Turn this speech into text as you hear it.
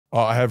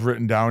I have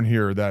written down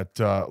here that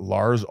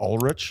Lars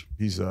Ulrich,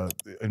 he's in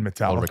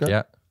Metallica. Ulrich,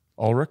 yeah.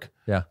 Ulrich?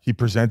 Yeah. He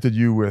presented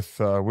you with,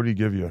 what did he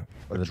give you?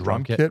 A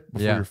drum kit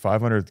before your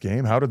 500th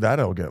game? How did that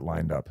all get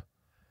lined up?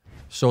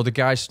 So the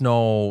guys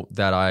know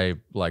that I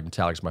like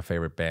Metallica's my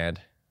favorite band.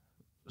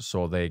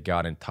 So they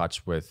got in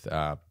touch with,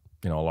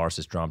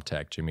 Lars's drum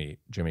tech, Jimmy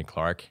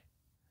Clark.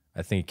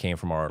 I think he came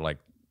from our like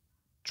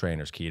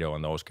trainers, Keto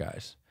and those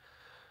guys.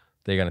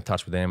 They got in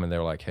touch with him and they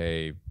were like,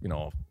 hey,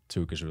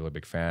 Tuukka's a really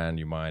big fan.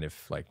 You mind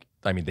if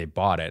they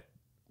bought it,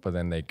 but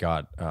then they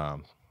got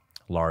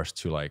Lars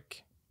to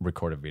like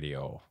record a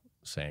video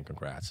saying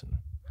congrats. And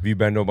have you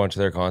been to a bunch of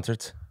their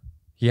concerts?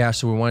 Yeah,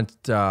 so we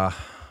went, I've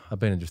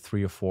been to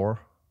 3 or 4.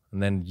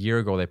 And then a year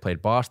ago they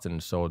played Boston.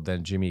 So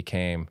then Jimmy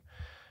came,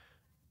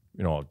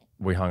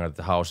 we hung out at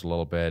the house a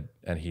little bit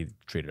and he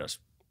treated us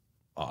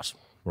awesome.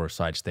 We're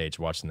side stage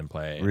watching them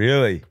play.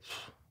 Really?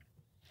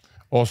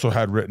 Also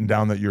had written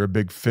down that you're a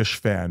big Fish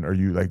fan. Are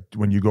you like,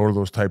 when you go to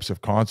those types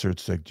of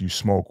concerts, like do you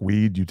smoke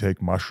weed? Do you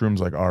take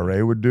mushrooms like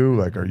RA would do?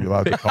 Like, are you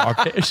allowed to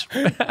talk?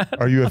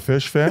 Are you a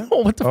Fish fan?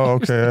 Oh, what the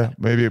fuck okay.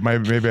 Maybe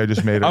I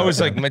just made it I up. was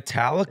like,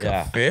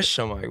 Metallica, Fish?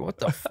 I'm like, what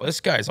the fuck? This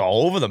guy's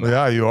all over the map.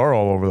 Yeah, you are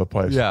all over the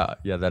place. Yeah.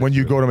 When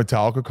you go to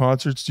Metallica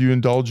concerts, do you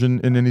indulge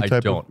in any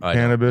type of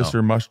cannabis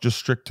or just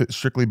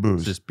strictly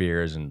booze? Just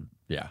beers and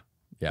yeah.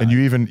 And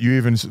you even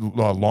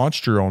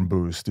launched your own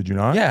booze, did you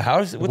not? Yeah.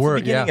 What's the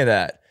beginning of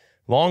that?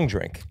 Long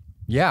drink.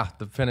 Yeah,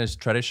 the Finnish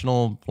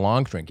traditional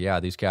long drink. Yeah,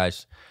 these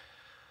guys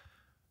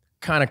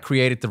kind of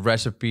created the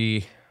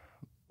recipe.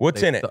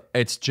 What's in it?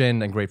 It's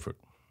gin and grapefruit.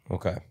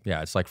 Okay.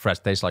 Yeah, it's like fresh.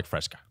 Tastes like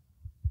Fresca.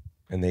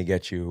 And they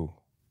get you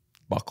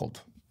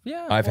buckled.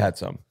 Yeah, I've had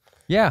some.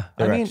 Yeah,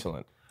 They're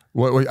excellent.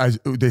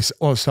 They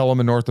sell them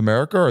in North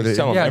America, or they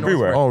sell them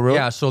everywhere? Oh, really?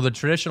 Yeah. So the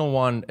traditional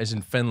one is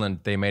in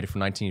Finland. They made it for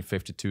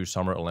 1952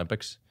 Summer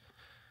Olympics,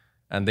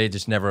 and they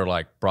just never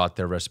like brought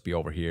their recipe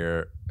over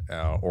here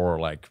or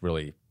like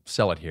really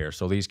sell it here.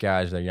 So these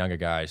guys, they're younger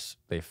guys,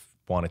 they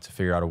wanted to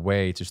figure out a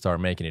way to start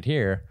making it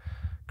here.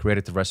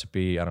 Created the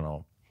recipe, I don't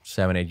know,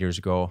 7-8 years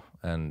ago,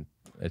 and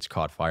it's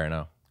caught fire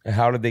now. And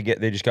how did they get?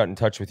 They just got in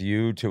touch with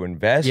you to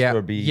invest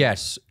or be?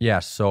 Yes.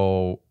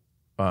 So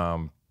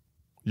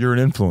you're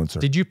an influencer.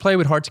 Did you play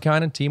with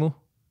Hartikainen, Teemu,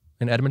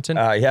 in Edmonton?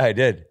 Yeah, I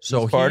did.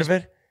 So he's part of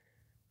it?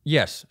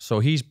 Yes. So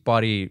his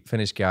buddy,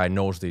 Finnish guy,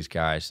 knows these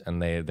guys,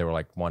 and they were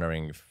like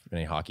wondering if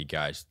any hockey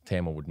guys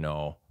Teemu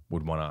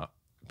would want to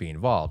be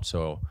involved.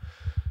 So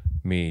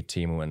me,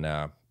 Teemu,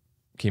 and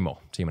Kimmo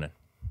Timonen.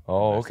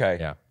 Oh, okay.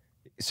 Yeah.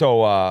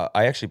 So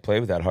I actually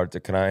played with that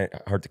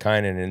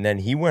Hartikainen, and then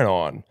he went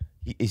on.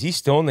 Is he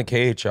still in the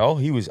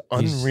KHL? He was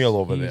unreal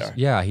over there.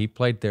 Yeah, he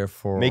played there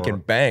for... Making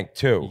bank,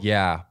 too.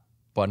 Yeah,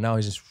 but now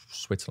he's in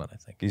Switzerland, I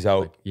think. He's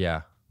out.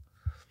 Yeah.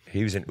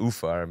 He was in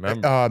Ufa, I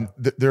remember.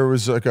 There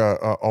was like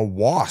a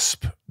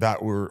wasp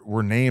that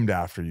were named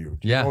after you.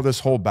 Do you know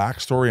this whole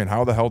backstory and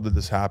how the hell did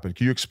this happen?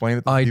 Can you explain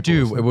it to I people?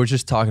 do. We were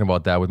just talking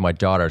about that with my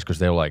daughters because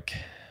they were like...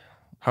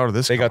 How did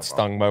this They got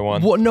stung by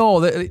one. Well,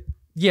 no,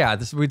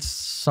 it's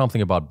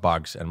something about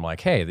bugs. And I'm like,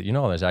 hey,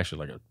 there's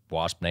actually like a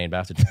wasp named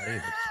after Daddy.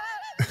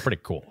 It's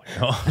pretty cool.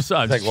 So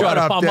I'm like, shut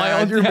up,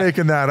 Dad, you're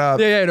making that up.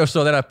 Yeah, no,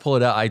 so then I pull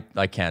it out.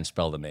 I can't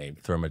spell the name.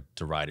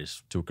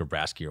 Thermidoritis, Tuukka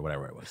Rask or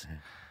whatever it was.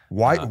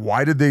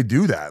 Why did they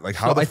do that? Like,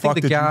 how the fuck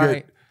did you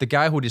get... The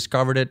guy who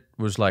discovered it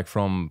was like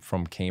from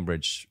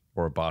Cambridge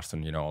or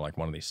Boston, like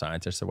one of these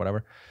scientists or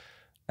whatever.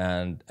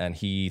 And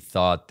he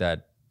thought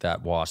that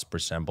wasp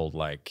resembled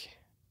like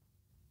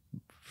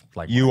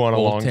you on a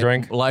long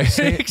drink? Like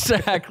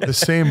exactly. The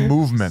same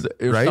movement,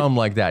 right? Something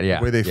like that, yeah.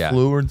 The way they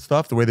flew and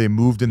stuff, the way they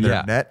moved in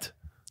their net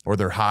or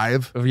their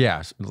hive.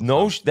 Yeah.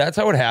 No, that's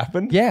how it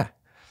happened? Yeah.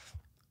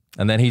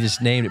 And then he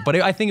just named it. But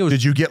I think it was...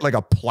 Did you get like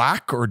a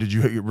plaque or did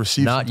you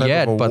receive Not some type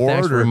yet, of but award?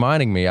 thanks for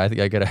reminding me. I think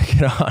I got to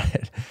get on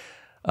it.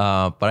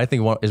 But I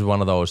think is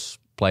one of those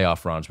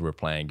playoff runs we were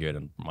playing good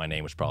and my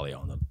name was probably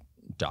on the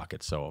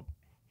docket. So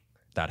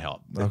that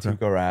helped. The Tuukka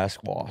Rask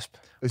Wasp.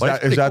 Is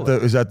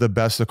that the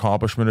best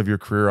accomplishment of your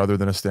career other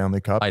than a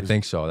Stanley Cup? I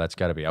think so. That's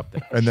got to be up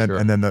there. And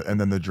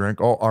then the drink.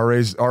 Oh,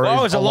 RA's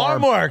his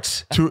alarm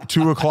works.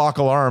 2 o'clock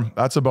alarm.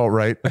 That's about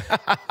right.